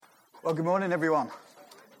Well, good morning, everyone.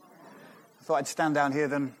 I thought I'd stand down here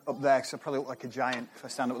than up there, because I probably look like a giant if I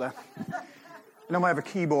stand up there. I know I have a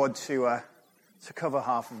keyboard to cover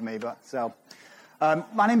half of me, but so.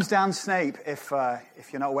 My name's Dan Snape, if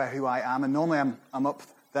you're not aware who I am, and normally I'm up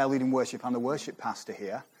there leading worship. I'm the worship pastor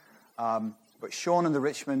here. But Sean and the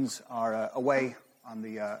Richmonds are away on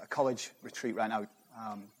the college retreat right now,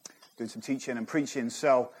 doing some teaching and preaching.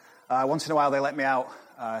 So once in a while they let me out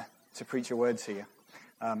to preach a word to you.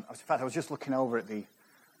 In fact, I was just looking over at the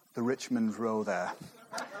Richmond row there.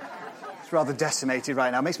 It's rather decimated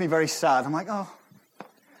right now. It makes me very sad. I'm like, oh.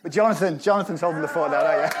 But Jonathan's holding the fort down,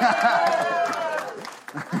 aren't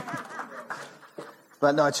you?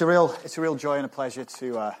 But no, it's a real joy and a pleasure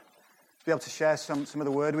to be able to share some of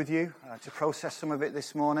the word with you, to process some of it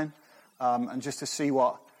this morning, and just to see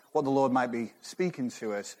what the Lord might be speaking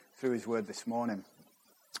to us through his word this morning.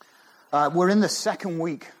 We're in the second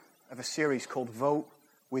week of a series called Vote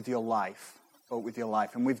with Your Life. Vote with Your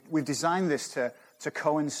Life. And we've designed this to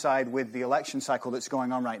coincide with the election cycle that's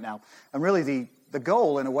going on right now. And really the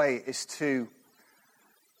goal, in a way, is to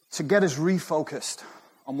get us refocused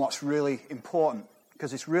on what's really important.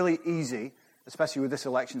 Because it's really easy, especially with this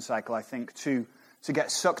election cycle, I think, to get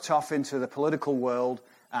sucked off into the political world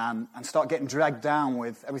and start getting dragged down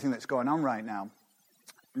with everything that's going on right now.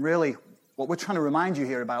 Really, what we're trying to remind you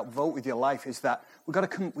here about Vote with Your Life is that we've got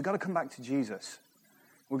to come back to Jesus.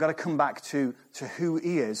 We've got to come back to who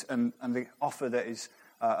he is and the offer that is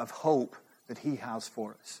of hope that he has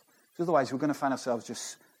for us. So otherwise, we're going to find ourselves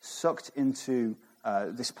just sucked into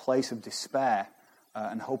this place of despair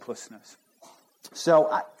and hopelessness. So,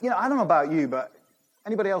 I don't know about you, but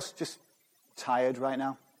anybody else just tired right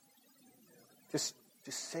now? Just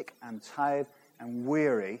sick and tired and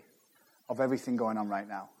weary of everything going on right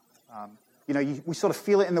now. We sort of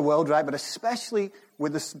feel it in the world, right? But especially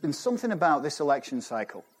there's been something about this election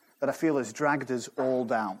cycle that I feel has dragged us all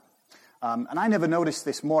down. And I never noticed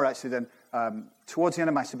this more, actually, than towards the end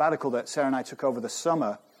of my sabbatical that Sarah and I took over the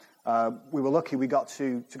summer. We were lucky we got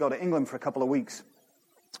to go to England for a couple of weeks.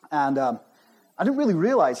 And I didn't really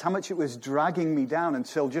realize how much it was dragging me down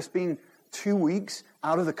until just being 2 weeks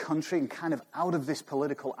out of the country and kind of out of this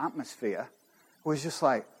political atmosphere was just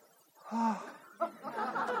like, oh,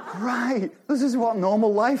 right, this is what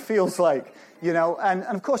normal life feels like, And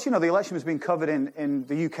of course, the election has been covered in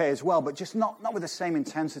the UK as well, but just not with the same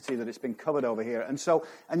intensity that it's been covered over here. And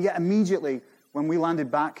yet immediately when we landed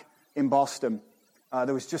back in Boston,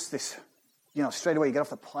 there was just this, straight away you get off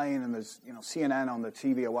the plane and there's, CNN on the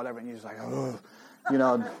TV or whatever, and you're just like, oh,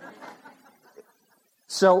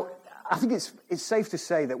 So I think it's safe to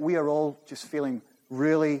say that we are all just feeling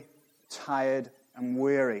really tired and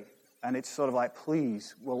weary. And it's sort of like,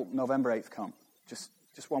 please, will November 8th come? Just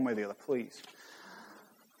one way or the other, please.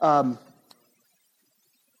 I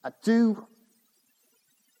do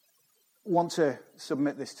want to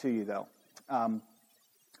submit this to you, though.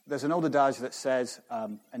 There's an old adage that says, a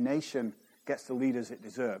nation gets the leaders it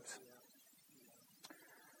deserves.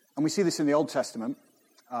 And we see this in the Old Testament.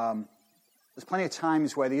 There's plenty of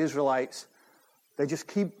times where the Israelites, they just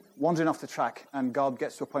keep wandering off the track, and God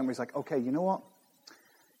gets to a point where he's like, okay, you know what?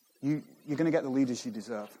 You're going to get the leaders you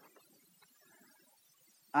deserve.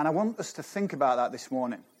 And I want us to think about that this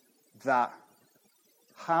morning, that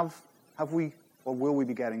have we or will we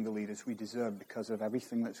be getting the leaders we deserve because of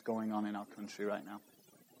everything that's going on in our country right now?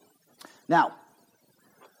 Now,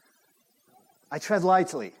 I tread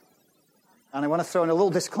lightly, and I want to throw in a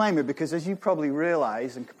little disclaimer because as you probably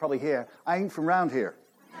realize and can probably hear, I ain't from round here.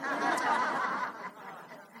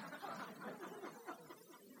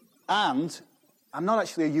 And I'm not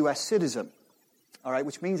actually a U.S. citizen, all right,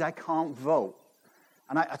 which means I can't vote.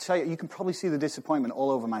 And I tell you, you can probably see the disappointment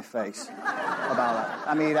all over my face about that.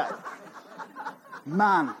 I mean,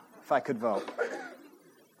 man, if I could vote.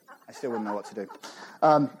 I still wouldn't know what to do.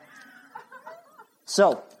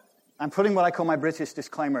 So, I'm putting what I call my British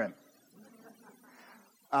disclaimer in.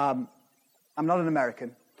 I'm not an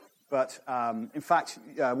American, but in fact,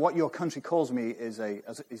 what your country calls me is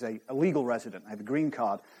a legal resident. I have a green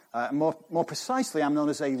card. More precisely, I'm known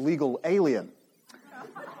as a legal alien.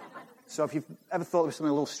 So if you've ever thought there was something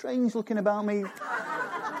a little strange looking about me,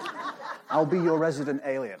 I'll be your resident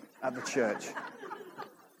alien at the church.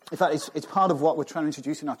 In fact, it's part of what we're trying to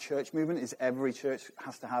introduce in our church movement is every church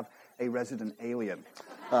has to have a resident alien.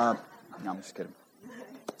 No, I'm just kidding.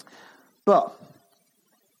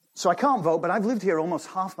 So I can't vote, but I've lived here almost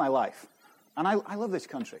half my life. And I love this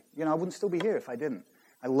country. I wouldn't still be here if I didn't.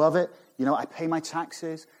 I love it. I pay my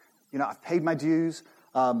taxes. I've paid my dues.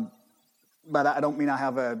 But I don't mean I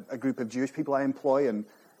have a group of Jewish people I employ and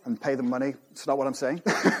pay them money. It's not what I'm saying.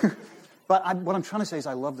 But what I'm trying to say is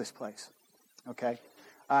I love this place, okay?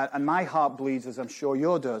 And my heart bleeds, as I'm sure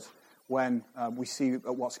yours does, when we see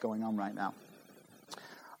what's going on right now.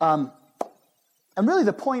 And really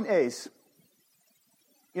the point is,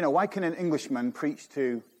 why can an Englishman preach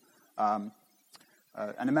to an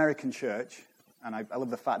American church? And I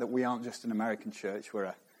love the fact that we aren't just an American church,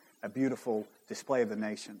 we're a beautiful display of the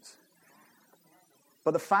nations.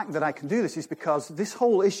 But the fact that I can do this is because this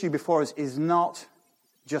whole issue before us is not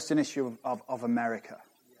just an issue of America,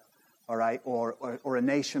 all right, or a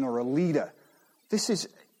nation or a leader. This is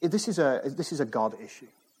a God issue.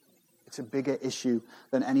 It's a bigger issue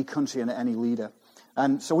than any country and any leader.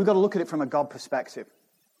 And so we've got to look at it from a God perspective,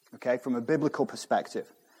 okay, from a biblical perspective.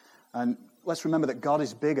 And let's remember that God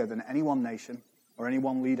is bigger than any one nation or any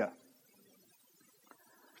one leader.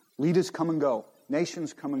 Leaders come and go.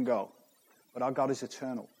 Nations come and go. But our God is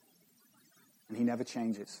eternal. And he never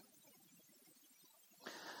changes.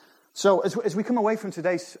 So as we come away from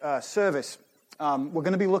today's service, we're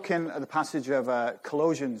going to be looking at the passage of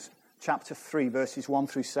Colossians chapter 3, verses 1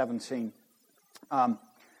 through 17. And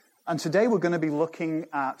today we're going to be looking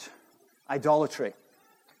at idolatry.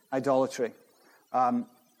 Idolatry. And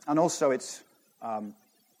also its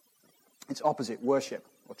opposite, worship,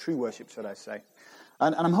 or true worship, should I say.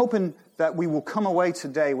 And I'm hoping that we will come away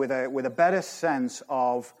today with a better sense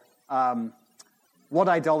of what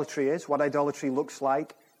idolatry is, what idolatry looks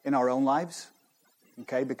like in our own lives,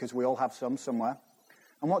 okay, because we all have some somewhere,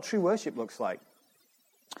 and what true worship looks like.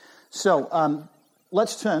 So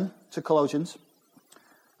let's turn to Colossians,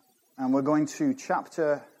 and we're going to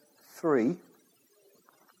chapter 3,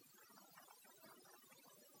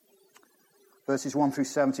 verses 1 through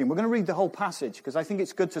 17. We're going to read the whole passage, because I think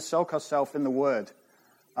it's good to soak ourselves in the Word.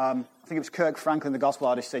 I think it was Kirk Franklin, the gospel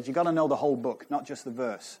artist, said, you've got to know the whole book, not just the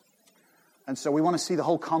verse. And so we want to see the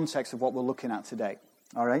whole context of what we're looking at today.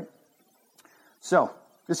 All right? So,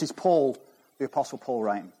 this is Paul, the Apostle Paul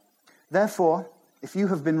writing. Therefore, if you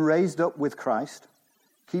have been raised up with Christ,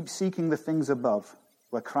 keep seeking the things above,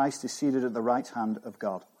 where Christ is seated at the right hand of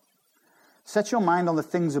God. Set your mind on the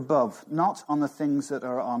things above, not on the things that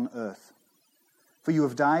are on earth. For you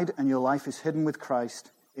have died, and your life is hidden with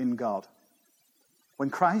Christ in God. When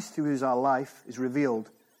Christ, who is our life, is revealed,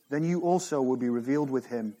 then you also will be revealed with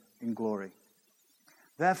him in glory.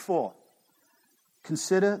 Therefore,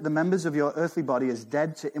 consider the members of your earthly body as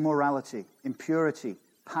dead to immorality, impurity,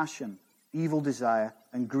 passion, evil desire,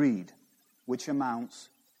 and greed, which amounts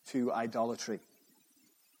to idolatry.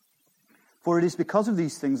 For it is because of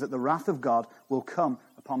these things that the wrath of God will come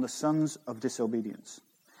upon the sons of disobedience.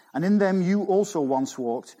 And in them you also once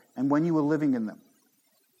walked, and when you were living in them.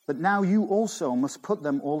 But now you also must put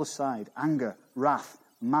them all aside, anger, wrath,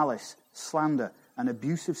 malice, slander, and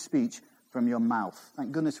abusive speech from your mouth.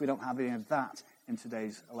 Thank goodness we don't have any of that in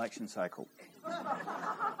today's election cycle.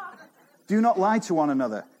 Do not lie to one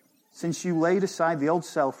another, since you laid aside the old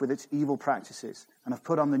self with its evil practices, and have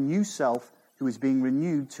put on the new self, who is being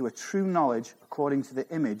renewed to a true knowledge according to the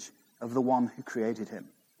image of the one who created him.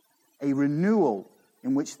 A renewal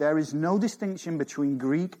in which there is no distinction between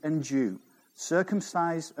Greek and Jew,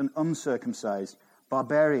 circumcised and uncircumcised,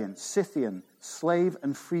 barbarian, Scythian, slave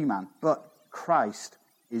and freeman, but Christ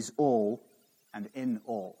is all and in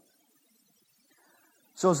all.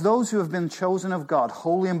 So as those who have been chosen of God,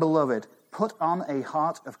 holy and beloved, put on a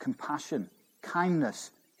heart of compassion,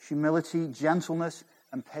 kindness, humility, gentleness,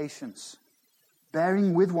 and patience,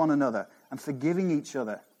 bearing with one another and forgiving each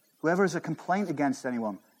other. Whoever has a complaint against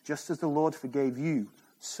anyone, just as the Lord forgave you,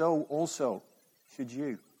 so also should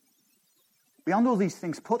you. Beyond all these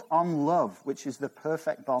things, put on love, which is the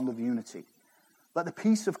perfect bond of unity. Let the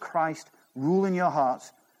peace of Christ rule in your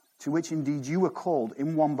hearts, to which indeed you were called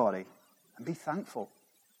in one body, and be thankful.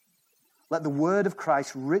 Let the word of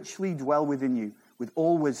Christ richly dwell within you, with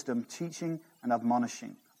all wisdom, teaching and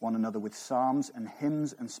admonishing one another with psalms and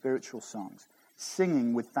hymns and spiritual songs,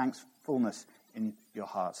 singing with thankfulness in your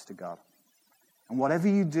hearts to God. And whatever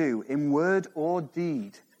you do, in word or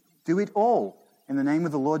deed, do it all in the name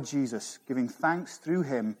of the Lord Jesus, giving thanks through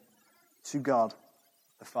him to God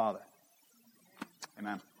the Father.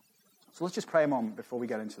 Amen. So let's just pray a moment before we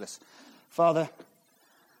get into this. Father,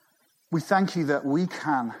 we thank you that we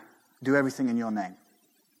can do everything in your name.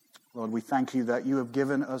 Lord, we thank you that you have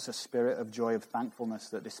given us a spirit of joy, of thankfulness,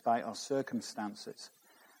 that despite our circumstances,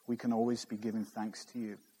 we can always be giving thanks to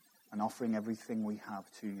you and offering everything we have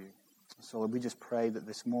to you. So Lord, we just pray that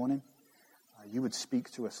this morning you would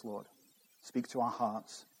speak to us, Lord. Speak to our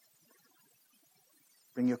hearts.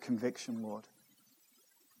 Bring your conviction, Lord.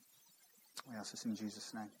 We ask this in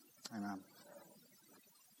Jesus' name. Amen.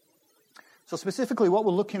 So specifically what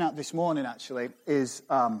we're looking at this morning actually is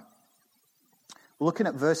We're looking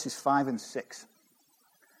at verses 5 and 6.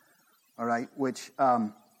 All right, which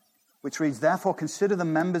reads, "Therefore consider the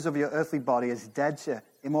members of your earthly body as dead to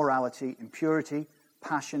immorality, impurity,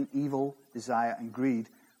 passion, evil, desire, and greed,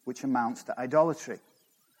 which amounts to idolatry.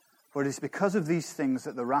 For it is because of these things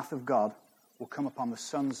that the wrath of God will come upon the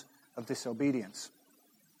sons of disobedience."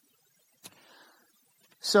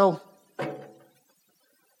 So,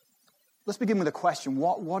 let's begin with a question.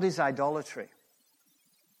 What is idolatry?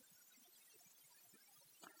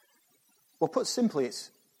 Well, put simply, it's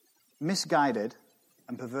misguided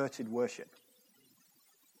and perverted worship.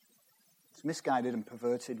 It's misguided and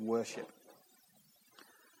perverted worship.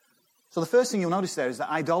 So the first thing you'll notice there is that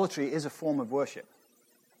idolatry is a form of worship.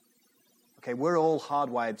 Okay, we're all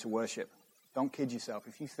hardwired to worship. Don't kid yourself.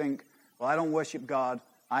 If you think, well, I don't worship God,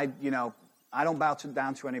 I don't bow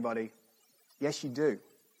down to anybody. Yes, you do.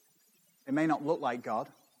 It may not look like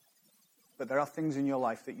God, but there are things in your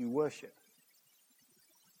life that you worship.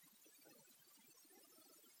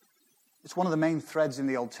 It's one of the main threads in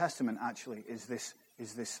the Old Testament, actually, is this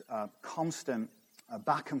constant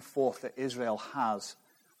back and forth that Israel has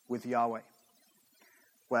with Yahweh,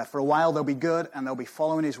 where for a while they'll be good and they'll be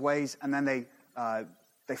following his ways, and then they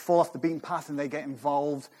fall off the beaten path and they get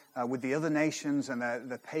involved with the other nations and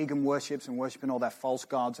the pagan worships and worshiping all their false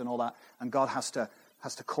gods and all that, and God has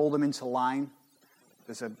to call them into line.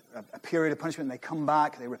 There's a period of punishment, and they come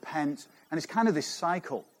back, they repent, and it's kind of this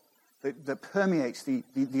cycle that permeates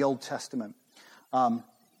the Old Testament.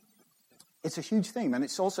 It's a huge theme, and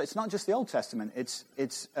it's not just the Old Testament,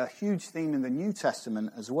 it's a huge theme in the New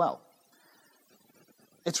Testament as well.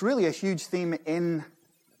 It's really a huge theme in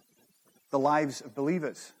the lives of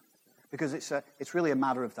believers, because it's really a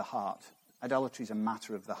matter of the heart. Idolatry is a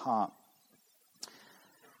matter of the heart.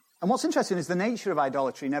 And what's interesting is the nature of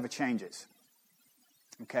idolatry never changes.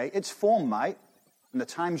 Okay, its form might, and the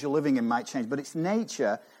times you're living in might change, but its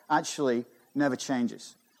nature actually never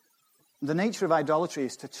changes. The nature of idolatry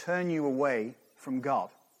is to turn you away from God.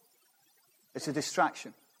 It's a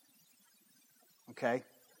distraction. Okay?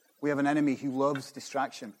 We have an enemy who loves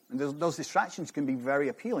distraction. And those distractions can be very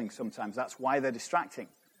appealing sometimes. That's why they're distracting.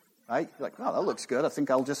 Right? You're like, oh, that looks good. I think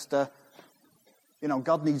I'll just,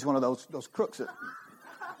 God needs one of those crooks that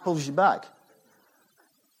pulls you back.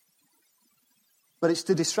 But it's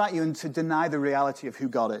to distract you and to deny the reality of who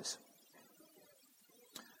God is.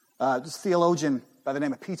 This theologian by the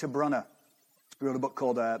name of Peter Brunner, who wrote a book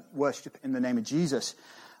called Worship in the Name of Jesus.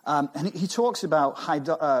 And he talks about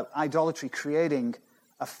idolatry creating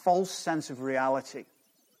a false sense of reality.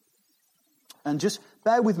 And just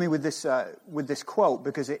bear with me with this quote,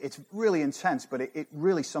 because it's really intense, but it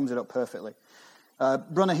really sums it up perfectly.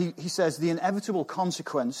 Brunner, he says, "The inevitable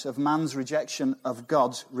consequence of man's rejection of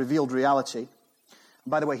God's revealed reality." And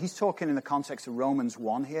by the way, he's talking in the context of Romans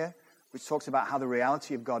 1 here, which talks about how the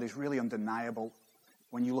reality of God is really undeniable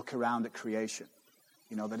when you look around at creation.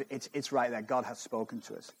 You know, that it's right there. God has spoken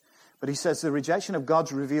to us. But he says the rejection of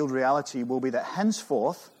God's revealed reality will be that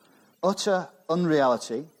henceforth utter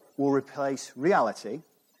unreality will replace reality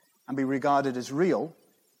and be regarded as real,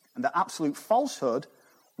 and that absolute falsehood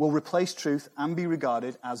will replace truth and be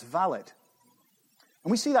regarded as valid. And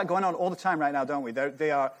we see that going on all the time right now, don't we?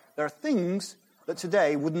 There are things that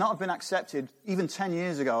today would not have been accepted even 10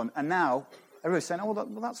 years ago, and now everybody's saying, oh, well,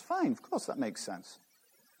 that's fine. Of course that makes sense.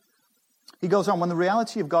 He goes on, when the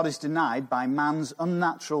reality of God is denied by man's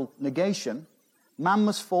unnatural negation, man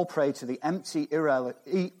must fall prey to the empty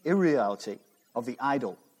irreality of the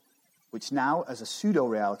idol, which now, as a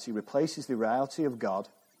pseudo-reality, replaces the reality of God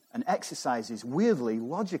and exercises weirdly,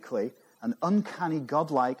 logically, an uncanny,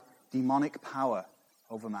 godlike, demonic power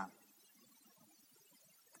over man.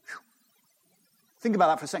 Whew. Think about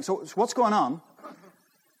that for a second. So what's going on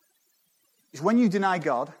is when you deny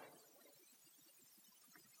God,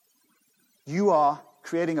 you are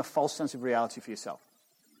creating a false sense of reality for yourself.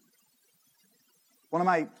 One of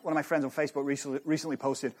my friends on Facebook recently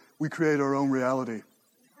posted, "We create our own reality."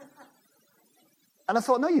 And I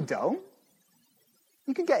thought, no, you don't.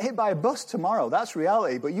 You can get hit by a bus tomorrow. That's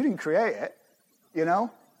reality, but you didn't create it, you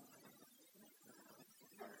know?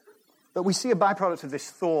 But we see a byproduct of this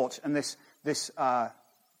thought and this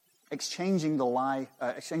exchanging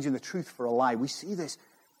the truth for a lie. We see this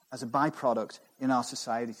as a byproduct in our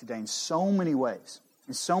society today in so many ways.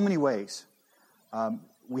 In so many ways,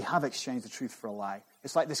 we have exchanged the truth for a lie.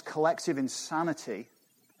 It's like this collective insanity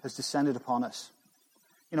has descended upon us.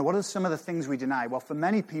 You know, what are some of the things we deny? Well, for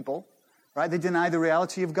many people, right, they deny the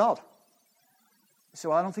reality of God. They say,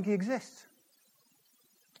 well, I don't think he exists.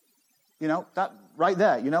 You know, that right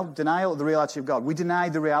there, you know, denial of the reality of God. We deny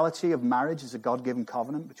the reality of marriage as a God-given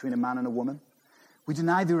covenant between a man and a woman. We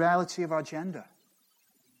deny the reality of our gender.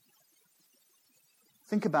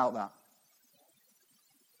 Think about that.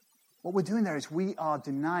 What we're doing there is we are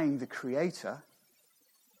denying the Creator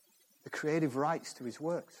the creative rights to his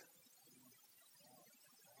works.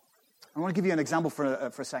 I want to give you an example for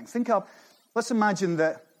a second. Let's imagine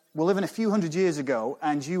that we're living a few hundred years ago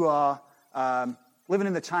and you are living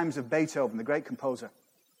in the times of Beethoven, the great composer.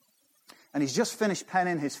 And he's just finished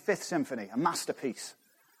penning his Fifth Symphony, a masterpiece.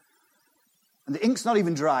 And the ink's not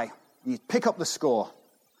even dry. And you pick up the score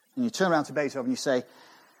and you turn around to Beethoven and you say,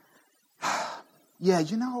 yeah,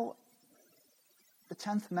 you know, the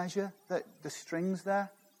 10th measure, the strings there,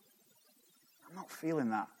 I'm not feeling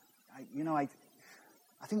that.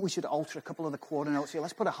 I think we should alter a couple of the quarter notes here.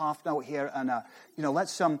 Let's put a half note here, and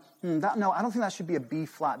let's that note. I don't think that should be a B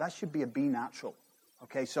flat. That should be a B natural.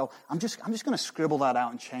 Okay, so I'm just going to scribble that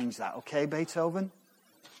out and change that. Okay, Beethoven.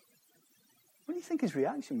 What do you think his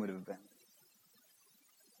reaction would have been?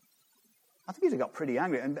 I think he'd have got pretty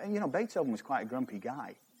angry. And Beethoven was quite a grumpy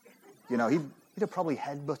guy. He'd have probably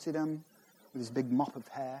headbutted him with his big mop of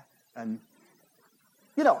hair, and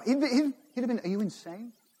he'd have been, "Are you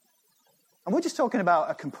insane?" And we're just talking about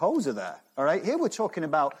a composer there, all right? Here we're talking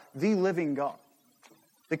about the living God,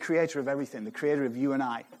 the creator of everything, the creator of you and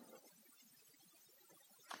I.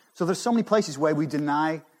 So there's so many places where we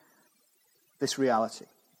deny this reality.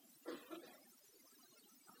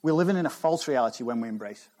 We're living in a false reality when we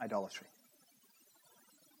embrace idolatry.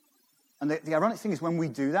 And the ironic thing is when we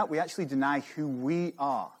do that, we actually deny who we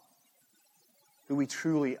are, who we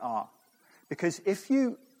truly are. Because if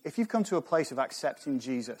you've come to a place of accepting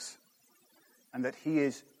Jesus, and that he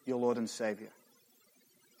is your Lord and Savior,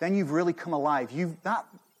 then you've really come alive. That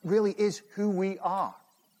really is who we are.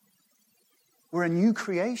 We're a new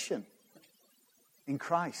creation in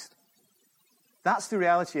Christ. That's the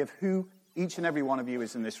reality of who each and every one of you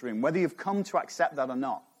is in this room. Whether you've come to accept that or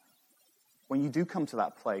not, when you do come to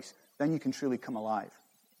that place, then you can truly come alive.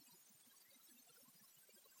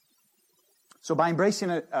 So by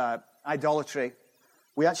embracing idolatry,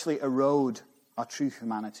 we actually erode our true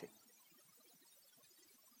humanity.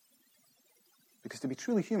 Because to be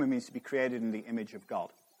truly human means to be created in the image of God.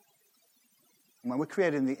 And when we're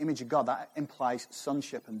created in the image of God, that implies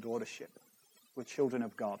sonship and daughtership. We're children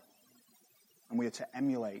of God. And we are to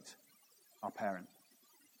emulate our parent.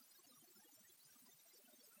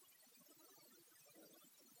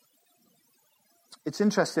 It's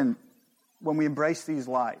interesting, when we embrace these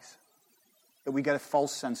lies, that we get a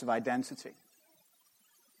false sense of identity.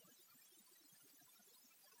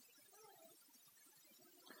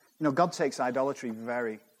 God takes idolatry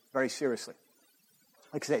very, very seriously.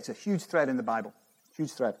 Like I say, it's a huge thread in the Bible.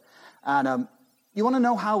 Huge thread. And you want to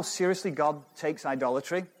know how seriously God takes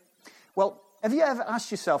idolatry? Well, have you ever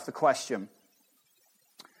asked yourself the question,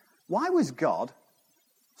 why was God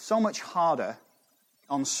so much harder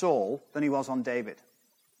on Saul than he was on David?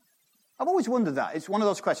 I've always wondered that. It's one of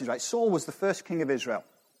those questions, right? Saul was the first king of Israel.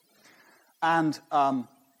 And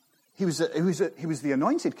he was the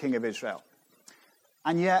anointed king of Israel.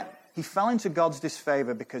 And yet, he fell into God's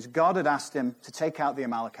disfavor because God had asked him to take out the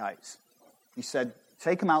Amalekites. He said,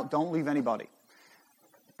 take them out, don't leave anybody.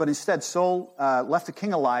 But instead, Saul left the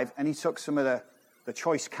king alive, and he took some of the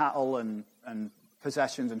choice cattle and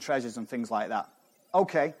possessions and treasures and things like that.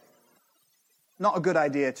 Okay, not a good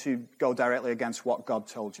idea to go directly against what God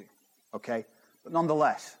told you, okay? But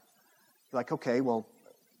nonetheless, you're like, okay, well,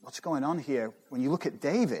 what's going on here? When you look at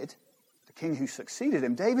David, the king who succeeded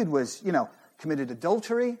him, David was, committed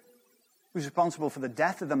adultery. He was responsible for the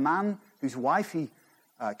death of the man whose wife he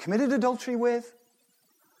committed adultery with.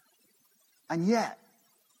 And yet,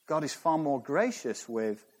 God is far more gracious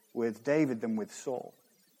with David than with Saul.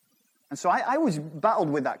 And so I was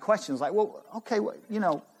battled with that question. I was like, well, okay,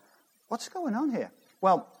 what's going on here?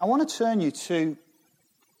 Well, I want to turn you to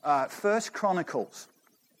 1 Chronicles.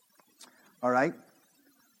 All right?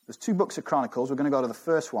 There's 2 books of Chronicles. We're going to go to the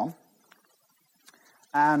first one.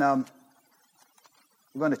 And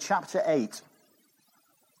we're going to chapter 8,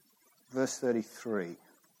 verse 33.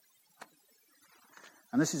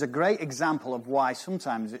 And this is a great example of why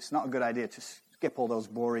sometimes it's not a good idea to skip all those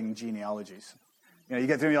boring genealogies. You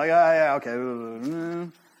get through and you're like, oh, yeah,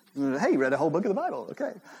 okay. Hey, you read a whole book of the Bible.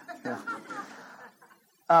 Okay.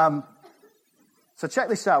 Yeah. So check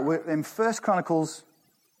this out. We're in 1 Chronicles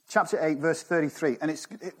chapter 8, verse 33. And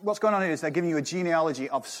what's going on here is they're giving you a genealogy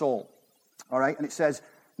of Saul. All right? And it says,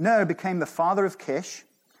 Ner became the father of Kish,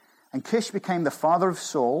 and Kish became the father of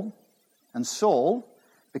Saul, and Saul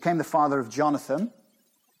became the father of Jonathan,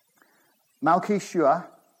 Malchishua,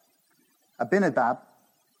 Abinadab,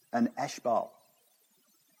 and Eshbaal.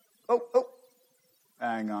 Oh,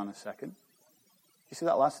 hang on a second. You see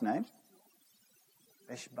that last name?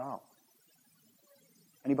 Eshbaal.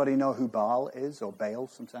 Anybody know who Baal is, or Baal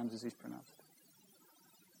sometimes as he's pronounced?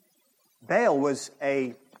 Baal was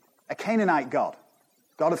a Canaanite god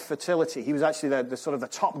of fertility. He was actually the sort of the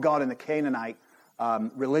top god in the Canaanite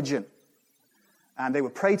religion. And they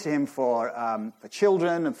would pray to him for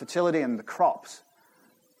children and fertility and the crops.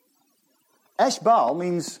 Eshbaal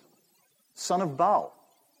means son of Baal.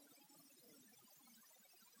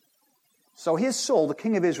 So here's Saul, the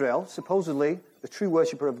king of Israel, supposedly the true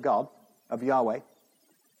worshipper of God, of Yahweh. And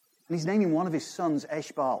he's naming one of his sons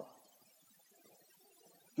Eshbaal.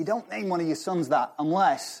 You don't name one of your sons that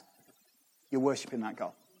unless you're worshipping that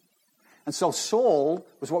God. And so Saul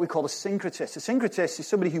was what we call a syncretist. A syncretist is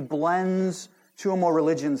somebody who blends two or more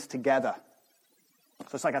religions together.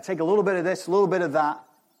 So it's like I take a little bit of this, a little bit of that.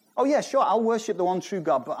 Oh yeah, sure, I'll worship the one true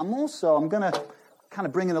God, but I'm going to kind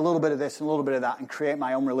of bring in a little bit of this and a little bit of that and create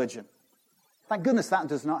my own religion. Thank goodness that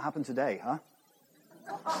does not happen today, huh?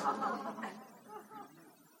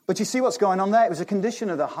 But you see what's going on there? It was a condition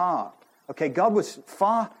of the heart. Okay, God was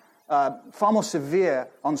far more severe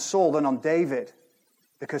on Saul than on David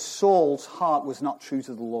because Saul's heart was not true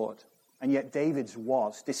to the Lord. And yet David's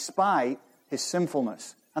was, despite his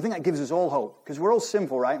sinfulness. I think that gives us all hope because we're all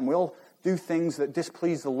sinful, right? And we all do things that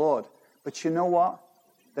displease the Lord. But you know what?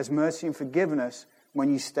 There's mercy and forgiveness when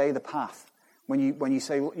you stay the path. When you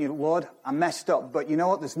say, Lord, I messed up, but you know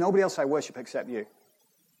what? There's nobody else I worship except you.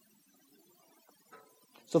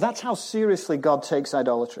 So that's how seriously God takes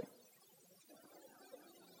idolatry.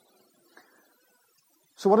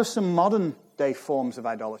 So what are some modern day forms of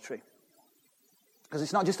idolatry? Because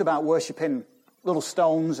it's not just about worshipping little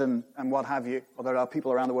stones and what have you, or there are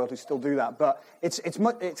people around the world who still do that, but it's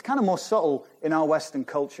kind of more subtle in our Western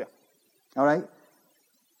culture. All right?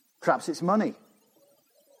 Perhaps it's money.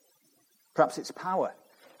 Perhaps it's power.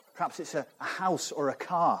 Perhaps it's a house or a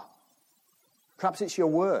car. Perhaps it's your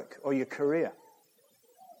work or your career.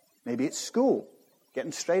 Maybe it's school,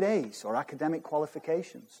 getting straight A's or academic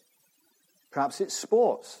qualifications. Perhaps it's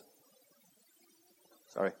sports.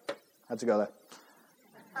 Sorry, had to go there.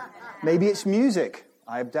 Maybe it's music.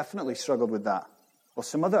 I have definitely struggled with that. Or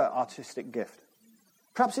some other artistic gift.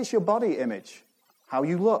 Perhaps it's your body image, how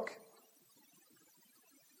you look.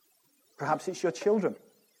 Perhaps it's your children.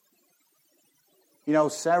 You know,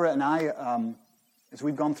 Sarah and I, as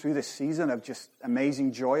we've gone through this season of just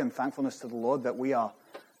amazing joy and thankfulness to the Lord that we are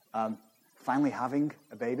finally having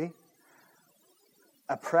a baby,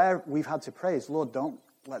 a prayer we've had to pray is, Lord, don't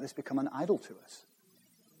let this become an idol to us.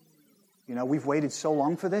 You know, we've waited so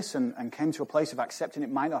long for this and came to a place of accepting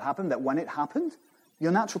it might not happen, that when it happened,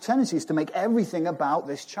 your natural tendency is to make everything about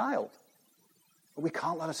this child. But we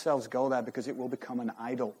can't let ourselves go there because it will become an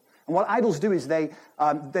idol. And what idols do is they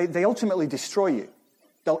ultimately destroy you.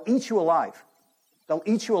 They'll eat you alive. They'll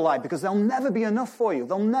eat you alive because they'll never be enough for you.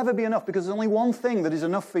 They'll never be enough because there's only one thing that is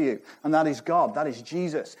enough for you, and that is God. That is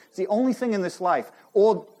Jesus. It's the only thing in this life,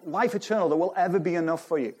 or life eternal, that will ever be enough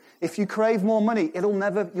for you. If you crave more money, you'll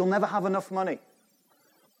never have enough money.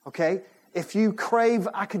 Okay? If you crave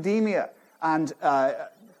academia and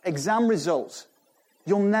exam results,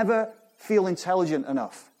 you'll never feel intelligent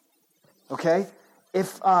enough. Okay?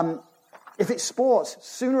 If it's sports,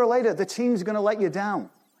 sooner or later, the team's going to let you down.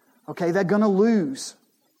 Okay, they're going to lose.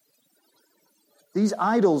 These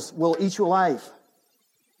idols will eat you alive.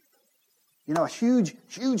 You know, a huge,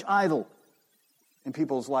 huge idol in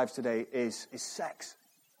people's lives today is sex.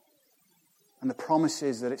 And the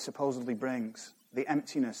promises that it supposedly brings, the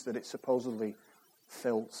emptiness that it supposedly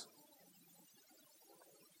fills.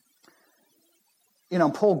 You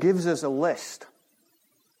know, Paul gives us a list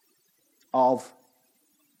of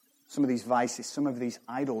some of these vices, some of these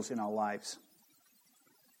idols in our lives.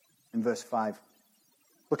 In verse 5.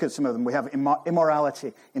 Look at some of them. We have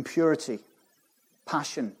immorality, impurity,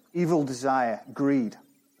 passion, evil desire, greed.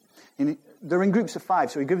 They're in groups of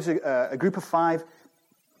 5. So he gives a group of 5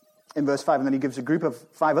 in verse 5, and then he gives a group of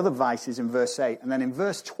 5 other vices in verse 8. And then in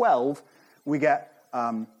verse 12, we get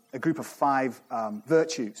a group of 5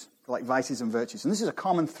 virtues, like vices and virtues. And this is a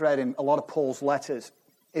common thread in a lot of Paul's letters,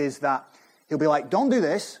 is that he'll be like, don't do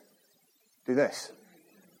this, do this.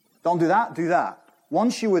 Don't do that, do that.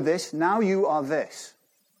 Once you were this, now you are this.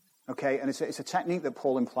 Okay, and it's a technique that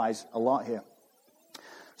Paul implies a lot here.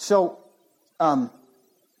 So, as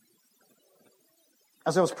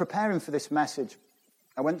I was preparing for this message,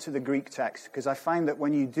 I went to the Greek text, because I find that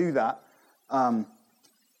when you do that, the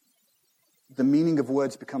meaning of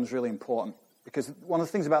words becomes really important. Because one of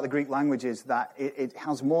the things about the Greek language is that it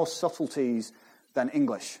has more subtleties than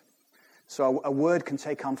English. So a word can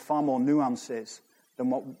take on far more nuances than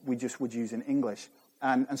what we just would use in English.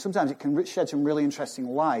 And sometimes it can shed some really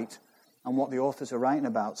interesting light on what the authors are writing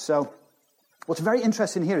about. So What's very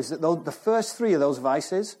interesting here is that the first three of those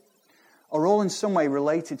vices are all in some way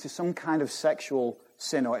related to some kind of sexual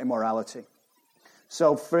sin or immorality.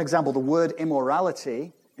 So, for example, the word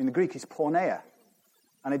immorality in the Greek is porneia.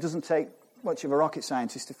 And it doesn't take much of a rocket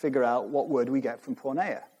scientist to figure out what word we get from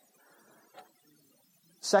porneia.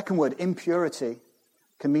 Second word, impurity,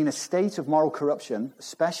 can mean a state of moral corruption,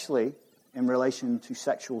 especially in relation to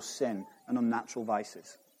sexual sin and unnatural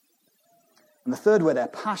vices. And the third word there,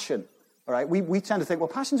 passion. All right, we tend to think, well,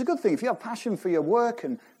 passion's a good thing. If you have passion for your work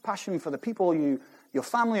and passion for the people, your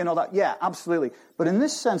family and all that, yeah, absolutely. But in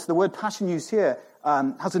this sense, the word passion used here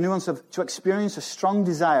has a nuance of to experience a strong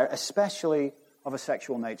desire, especially of a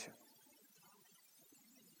sexual nature.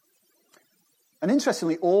 And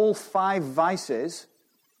interestingly, all 5 vices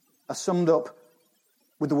are summed up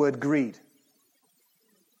with the word greed.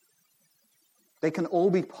 They can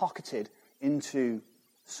all be pocketed into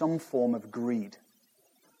some form of greed.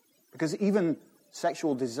 Because even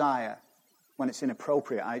sexual desire, when it's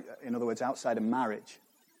inappropriate, in other words, outside of marriage,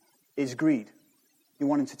 is greed. You're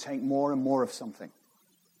wanting to take more and more of something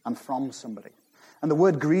and from somebody. And the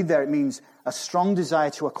word greed there, it means a strong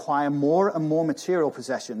desire to acquire more and more material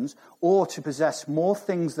possessions or to possess more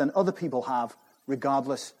things than other people have,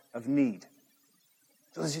 regardless of need.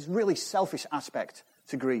 So there's this really selfish aspect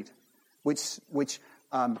to greed, which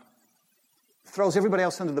throws everybody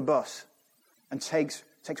else under the bus and takes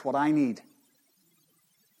what I need.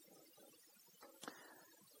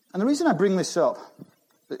 And the reason I bring this up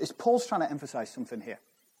is Paul's trying to emphasize something here.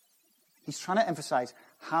 He's trying to emphasize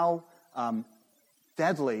how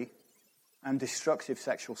deadly and destructive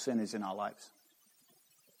sexual sin is in our lives.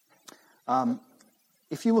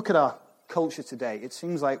 If you look at our culture today, it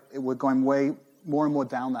seems like we're going way more and more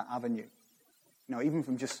down that avenue. Even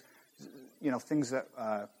from just, things that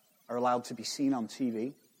are allowed to be seen on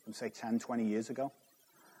TV from, say, 10, 20 years ago.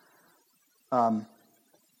 And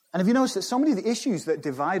have you noticed that so many of the issues that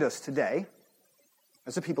divide us today,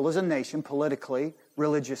 as a people, as a nation, politically,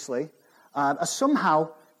 religiously, are somehow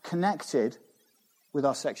connected with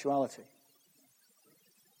our sexuality?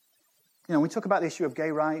 We talk about the issue of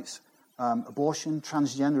gay rights, abortion,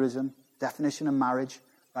 transgenderism, definition of marriage.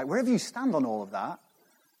 Right? Wherever you stand on all of that,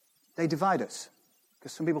 they divide us.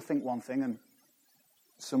 Because some people think one thing and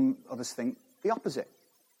some others think the opposite.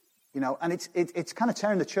 And it's kind of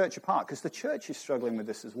tearing the church apart because the church is struggling with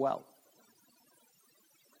this as well.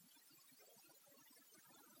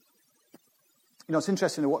 It's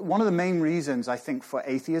interesting. One of the main reasons, I think, for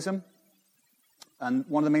atheism, and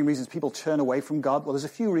one of the main reasons people turn away from God, well, there's a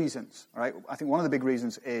few reasons. All right? I think one of the big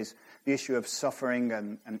reasons is the issue of suffering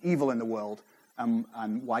and evil in the world, and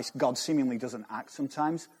why God seemingly doesn't act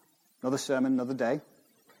sometimes. Another sermon, another day.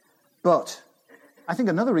 But I think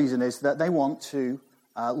another reason is that they want to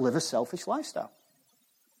live a selfish lifestyle.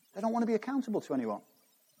 They don't want to be accountable to anyone.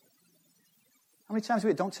 How many times have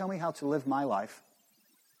we don't tell me how to live my life?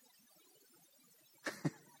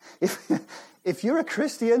 If you're a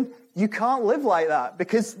Christian, you can't live like that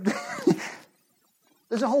because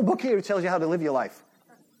there's a whole book here that tells you how to live your life.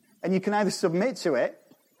 And you can either submit to it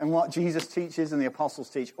and what Jesus teaches and the apostles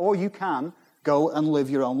teach, or you can go and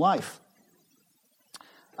live your own life.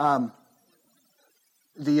 The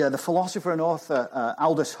philosopher and author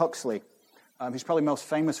Aldous Huxley, his probably most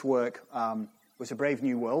famous work was A Brave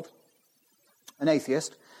New World, an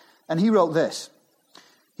atheist, and he wrote this.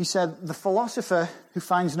 He said, "The philosopher who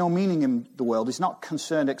finds no meaning in the world is not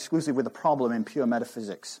concerned exclusively with the problem in pure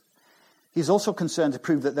metaphysics. He is also concerned to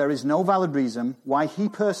prove that there is no valid reason why he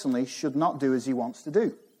personally should not do as he wants to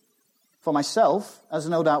do. For myself, as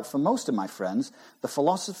no doubt for most of my friends, the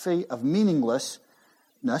philosophy of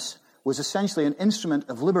meaninglessness was essentially an instrument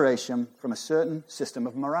of liberation from a certain system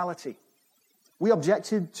of morality. We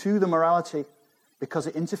objected to the morality because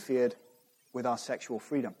it interfered with our sexual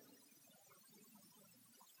freedom."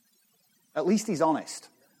 At least he's honest.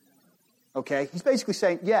 Okay? He's basically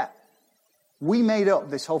saying, yeah, we made up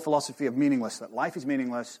this whole philosophy of meaningless, that life is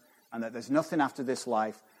meaningless, and that there's nothing after this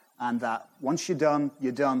life, and that once you're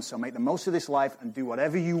done, so make the most of this life and do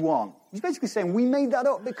whatever you want. He's basically saying we made that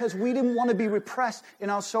up because we didn't want to be repressed in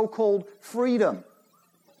our so-called freedom,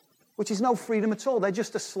 which is no freedom at all. They're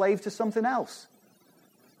just a slave to something else.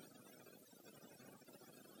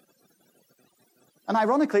 And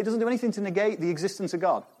ironically, it doesn't do anything to negate the existence of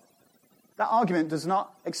God. That argument does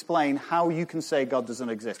not explain how you can say God doesn't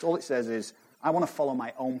exist. All it says is, I want to follow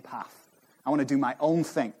my own path. I want to do my own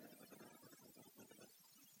thing.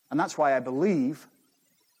 And that's why I believe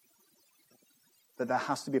that there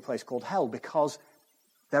has to be a place called hell, because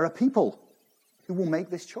there are people who will make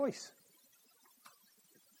this choice.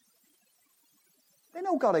 They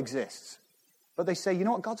know God exists. But they say, you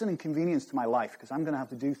know what, God's an inconvenience to my life because I'm going to have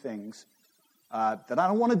to do things that I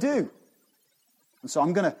don't want to do. And so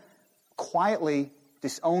I'm going to quietly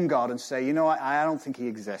disown God and say, you know what, I don't think he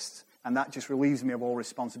exists. And that just relieves me of all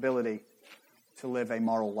responsibility to live a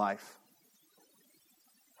moral life.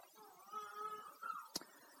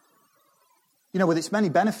 You know, with its many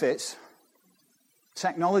benefits,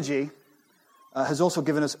 technology has also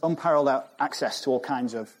given us unparalleled access to all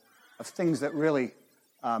kinds of things that really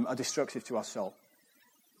are destructive to our soul.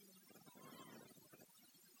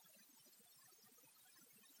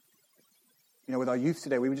 You know, with our youth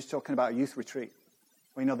today, we were just talking about a youth retreat.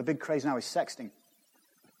 Well, you know, the big craze now is sexting,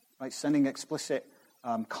 right? Sending explicit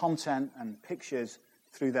content and pictures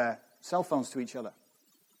through their cell phones to each other.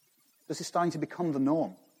 This is starting to become the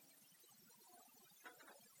norm.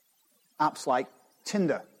 Apps like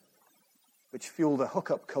Tinder, which fuel the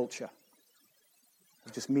hookup culture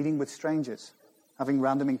of just meeting with strangers, having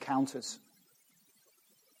random encounters.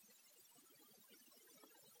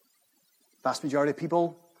 Vast majority of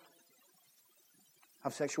people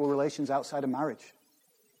have sexual relations outside of marriage.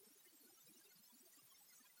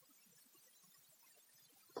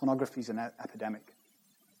 Pornography is an epidemic.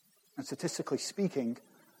 And statistically speaking,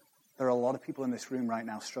 there are a lot of people in this room right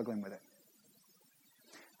now struggling with it.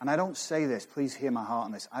 And I don't say this, please hear my heart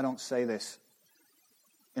on this, I don't say this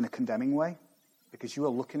in a condemning way, because you are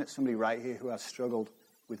looking at somebody right here who has struggled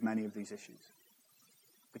with many of these issues.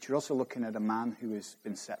 But you're also looking at a man who has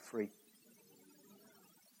been set free.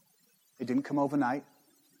 It didn't come overnight.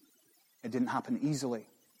 It didn't happen easily.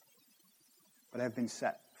 But I've been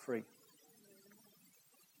set free.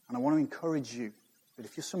 And I want to encourage you that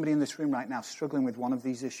if you're somebody in this room right now struggling with one of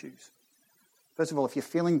these issues, first of all, if you're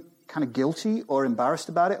feeling kind of guilty or embarrassed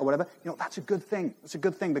about it or whatever, you know, that's a good thing. That's a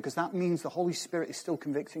good thing because that means the Holy Spirit is still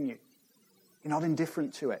convicting you. You're not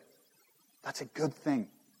indifferent to it. That's a good thing.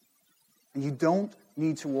 And you don't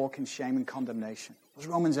need to walk in shame and condemnation. As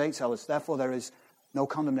Romans 8 tells us, therefore there is no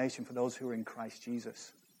condemnation for those who are in Christ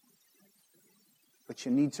Jesus. But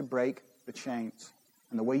you need to break the chains.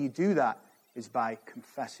 And the way you do that is by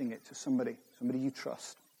confessing it to somebody you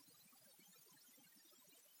trust.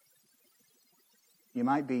 You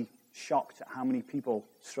might be shocked at how many people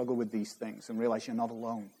struggle with these things and realize you're not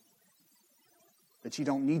alone. That you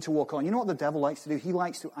don't need to walk alone. You know what the devil likes to do? He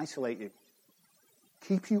likes to isolate you.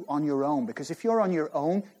 Keep you on your own. Because if you're on your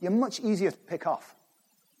own, you're much easier to pick off.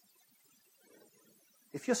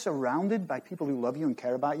 If you're surrounded by people who love you and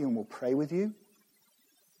care about you and will pray with you,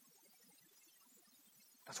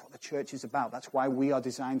 that's what the church is about. That's why we are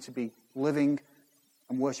designed to be living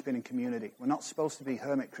and worshiping in community. We're not supposed to be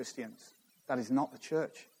hermit Christians. That is not the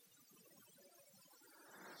church.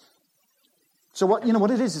 So what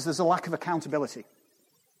it is there's a lack of accountability.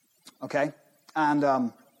 Okay? And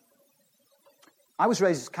I was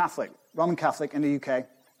raised as Catholic, Roman Catholic in the UK.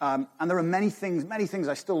 And there are many things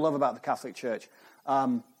I still love about the Catholic Church.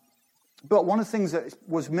 But one of the things that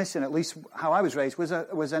was missing, at least how I was raised,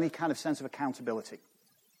 was any kind of sense of accountability.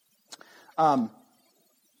 And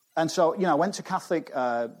so, I went to Catholic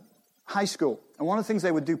high school. And one of the things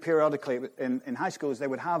they would do periodically in high school is they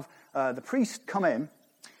would have the priest come in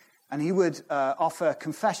and he would offer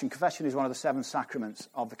confession. Confession is one of the 7 sacraments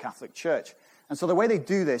of the Catholic Church. And so the way they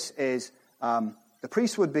do this is the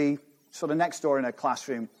priest would be sort of next door in a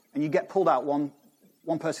classroom and you get pulled out one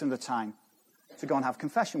person at a time to go and have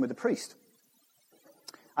confession with the priest.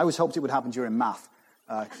 I always hoped it would happen during math.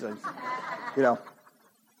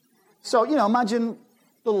 So, imagine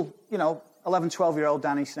little, 11, 12-year-old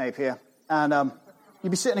Danny Snape here. And you'd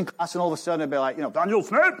be sitting in class and all of a sudden it'd be like, Daniel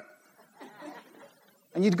Snape!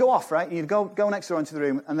 And you'd go off, right? And you'd go next door into the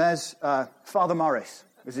room and there's Father Morris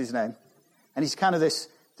was his name. And he's kind of this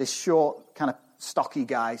short, kind of stocky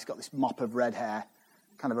guy. He's got this mop of red hair,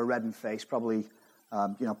 kind of a reddened face, probably,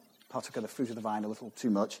 partook of the fruit of the vine a little too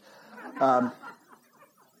much. And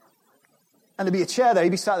there'd be a chair there. He'd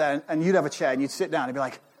be sat there and you'd have a chair and you'd sit down and he'd be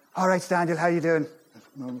like, all right, Daniel, how you doing?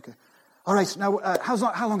 Okay. All right, now,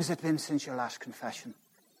 how long has it been since your last confession?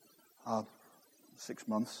 6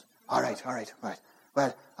 months. All right.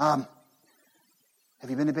 Well, have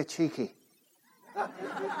you been a bit cheeky? Yeah.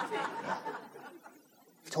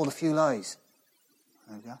 You've told a few lies.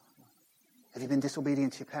 Yeah. Have you been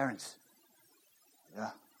disobedient to your parents? Yeah.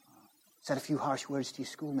 Said a few harsh words to your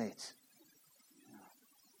schoolmates? Yeah.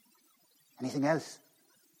 Anything else?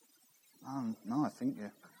 No, I think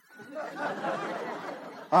you...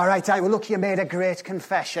 All right, well, look, you made a great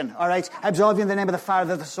confession. All right, I absolve you in the name of the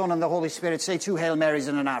Father, the Son, and the Holy Spirit. Say 2 Hail Marys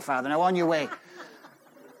and an Our Father. Now, on your way.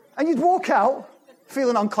 And you'd walk out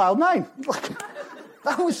feeling on cloud 9.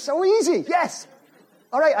 That was so easy. Yes.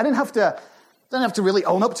 All right, I didn't have to Don't have to really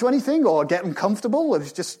own up to anything or get uncomfortable.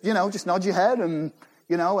 It's just, just nod your head and,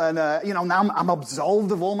 now I'm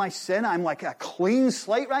absolved of all my sin. I'm like a clean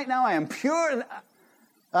slate right now. I am pure.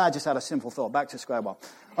 I just had a sinful thought. Back to square one.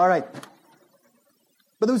 All right.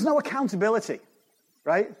 But there was no accountability,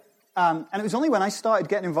 right? And it was only when I started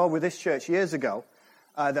getting involved with this church years ago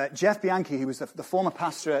that Jeff Bianchi, who was the former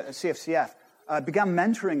pastor at CFCF, began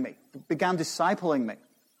mentoring me, began discipling me.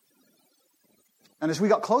 And as we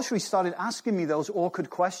got closer, he started asking me those awkward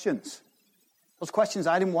questions. Those questions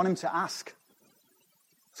I didn't want him to ask.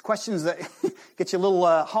 Those questions that get you a little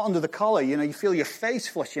hot under the collar. You feel your face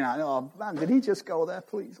flushing out. Oh, man, did he just go there?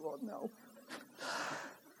 Please, Lord, no.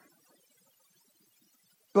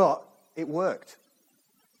 But it worked.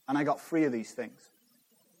 And I got free of these things.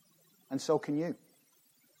 And so can you.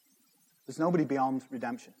 There's nobody beyond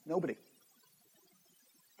redemption. Nobody.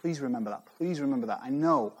 Please remember that. Please remember that.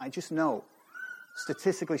 I just know,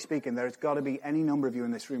 statistically speaking, there's got to be any number of you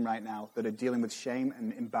in this room right now that are dealing with shame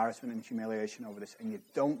and embarrassment and humiliation over this, and you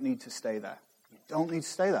don't need to stay there. You don't need to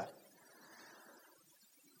stay there.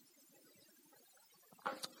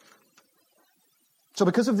 So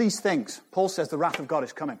because of these things, Paul says the wrath of God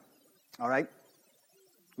is coming. All right?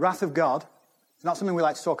 Wrath of God is not something we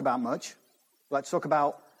like to talk about much. We like to talk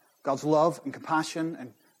about God's love and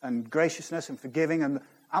compassion and graciousness and forgiving, and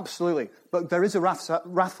absolutely. But there is a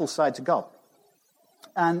wrathful side to God.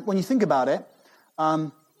 And when you think about it,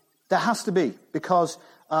 there has to be, because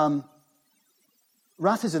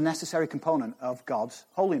wrath is a necessary component of God's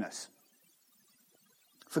holiness.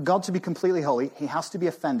 For God to be completely holy, he has to be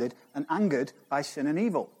offended and angered by sin and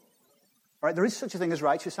evil. Right? There is such a thing as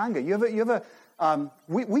righteous anger.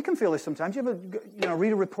 We can feel this sometimes. You ever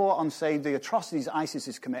read a report on, say, the atrocities ISIS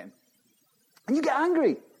is committing, and you get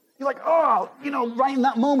angry. You're like, right in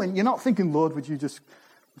that moment, you're not thinking, Lord, would you just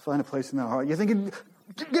find a place in their heart? You're thinking,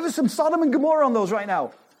 give us some Sodom and Gomorrah on those right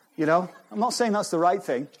now. I'm not saying that's the right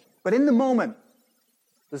thing, but in the moment,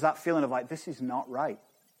 there's that feeling of like, this is not right.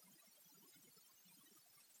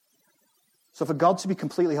 So for God to be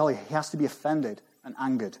completely holy, he has to be offended and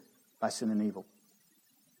angered by sin and evil.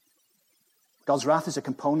 God's wrath is a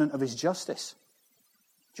component of his justice.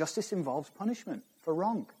 Justice involves punishment for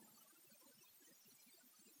wrong.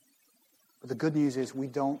 But the good news is we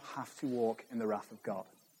don't have to walk in the wrath of God.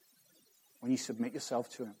 When you submit yourself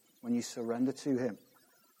to him, when you surrender to him,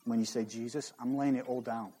 when you say, Jesus, I'm laying it all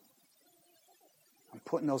down. I'm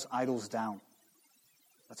putting those idols down.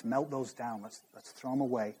 Let's melt those down. Let's throw them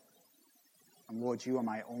away. And Lord, you are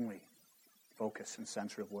my only focus and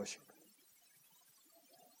center of worship.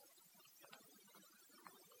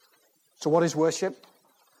 So what is worship?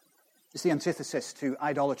 It's the antithesis to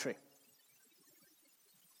idolatry.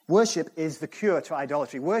 Worship is the cure to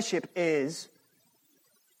idolatry. Worship is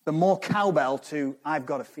the more cowbell to I've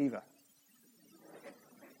got a fever.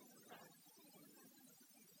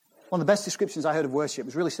 One of the best descriptions I heard of worship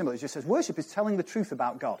was really simple. It just says, worship is telling the truth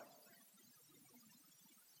about God.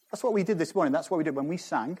 That's what we did this morning. That's what we did when we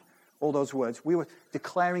sang all those words. We were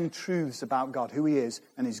declaring truths about God, who he is,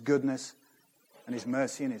 and his goodness, and his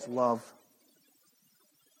mercy, and his love.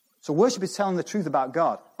 So worship is telling the truth about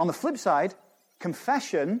God. On the flip side,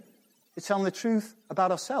 confession is telling the truth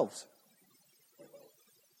about ourselves.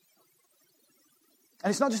 And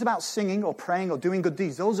it's not just about singing or praying or doing good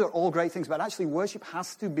deeds. Those are all great things, but actually worship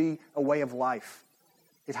has to be a way of life.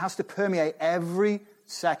 It has to permeate every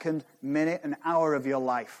second, minute, and hour of your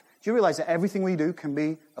life. Do you realize that everything we do can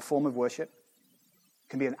be a form of worship?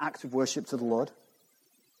 Can be an act of worship to the Lord?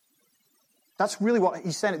 That's really what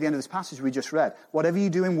he's saying at the end of this passage we just read. Whatever you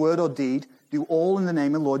do in word or deed, do all in the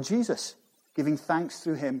name of Lord Jesus, giving thanks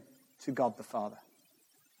through him to God the Father.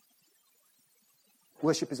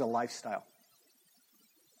 Worship is a lifestyle.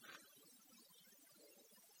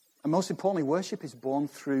 And most importantly, worship is born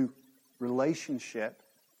through relationship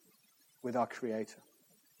with our Creator.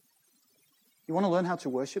 You want to learn how to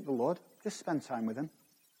worship the Lord? Just spend time with him.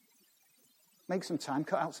 Make some time,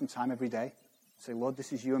 cut out some time every day. Say, Lord,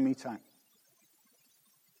 this is you and me time.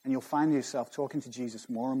 And you'll find yourself talking to Jesus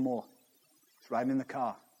more and more. Just riding in the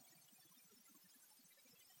car.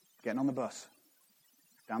 Getting on the bus.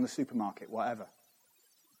 Down the supermarket, whatever.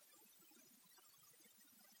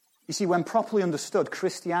 You see, when properly understood,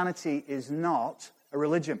 Christianity is not a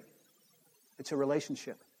religion. It's a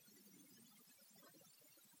relationship.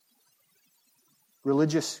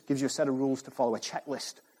 Religious gives you a set of rules to follow, a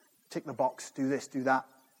checklist. Tick the box, do this, do that,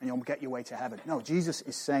 and you'll get your way to heaven. No, Jesus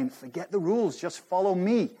is saying, forget the rules, just follow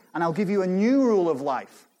me, and I'll give you a new rule of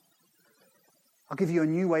life. I'll give you a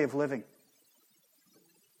new way of living.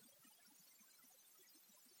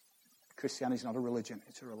 Christianity is not a religion,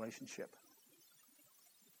 it's a relationship.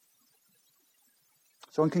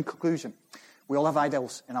 So in conclusion, we all have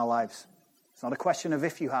idols in our lives. It's not a question of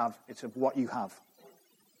if you have, it's of what you have.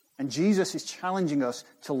 And Jesus is challenging us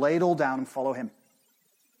to lay it all down and follow him.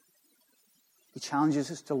 He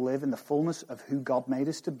challenges us to live in the fullness of who God made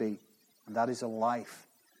us to be, and that is a life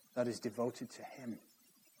that is devoted to him.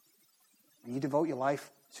 When you devote your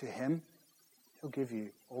life to him, he'll give you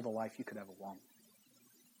all the life you could ever want.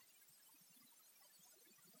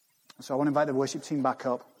 So I want to invite the worship team back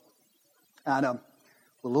up. And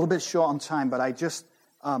we're a little bit short on time, but I just,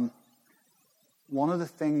 one of the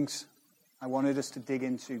things I wanted us to dig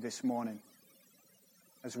into this morning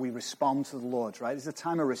as we respond to the Lord, right? It's a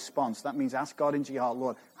time of response. That means ask God into your heart,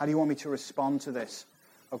 Lord, how do you want me to respond to this?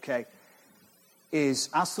 Okay. Is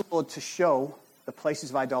ask the Lord to show the places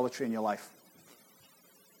of idolatry in your life.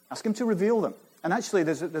 Ask him to reveal them. And actually,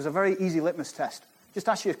 there's a very easy litmus test. Just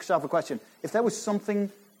ask yourself a question. If there was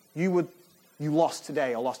something you lost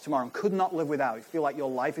today or lost tomorrow and could not live without, you feel like your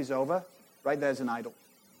life is over, right there's an idol.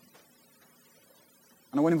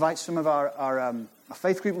 And I want to invite some of our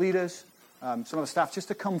faith group leaders, some of the staff, just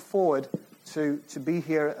to come forward to be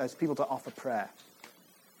here as people to offer prayer.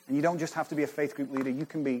 And you don't just have to be a faith group leader. You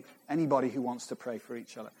can be anybody who wants to pray for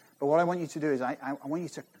each other. But what I want you to do is I want you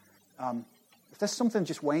to, if there's something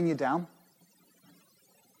just weighing you down,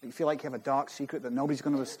 that you feel like you have a dark secret that nobody's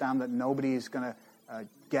going to understand, that nobody is going to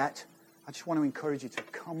get, I just want to encourage you to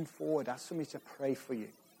come forward, ask somebody to pray for you.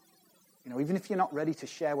 You know, even if you're not ready to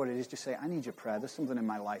share what it is, just say, I need your prayer. There's something in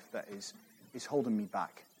my life that is holding me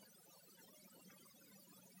back.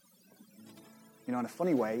 You know, in a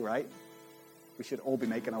funny way, right? We should all be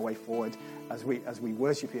making our way forward as we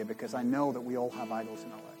worship here, because I know that we all have idols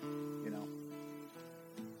in our life, you know.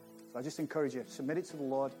 So I just encourage you, submit it to the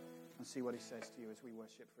Lord and see what he says to you as we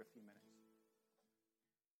worship for a few minutes.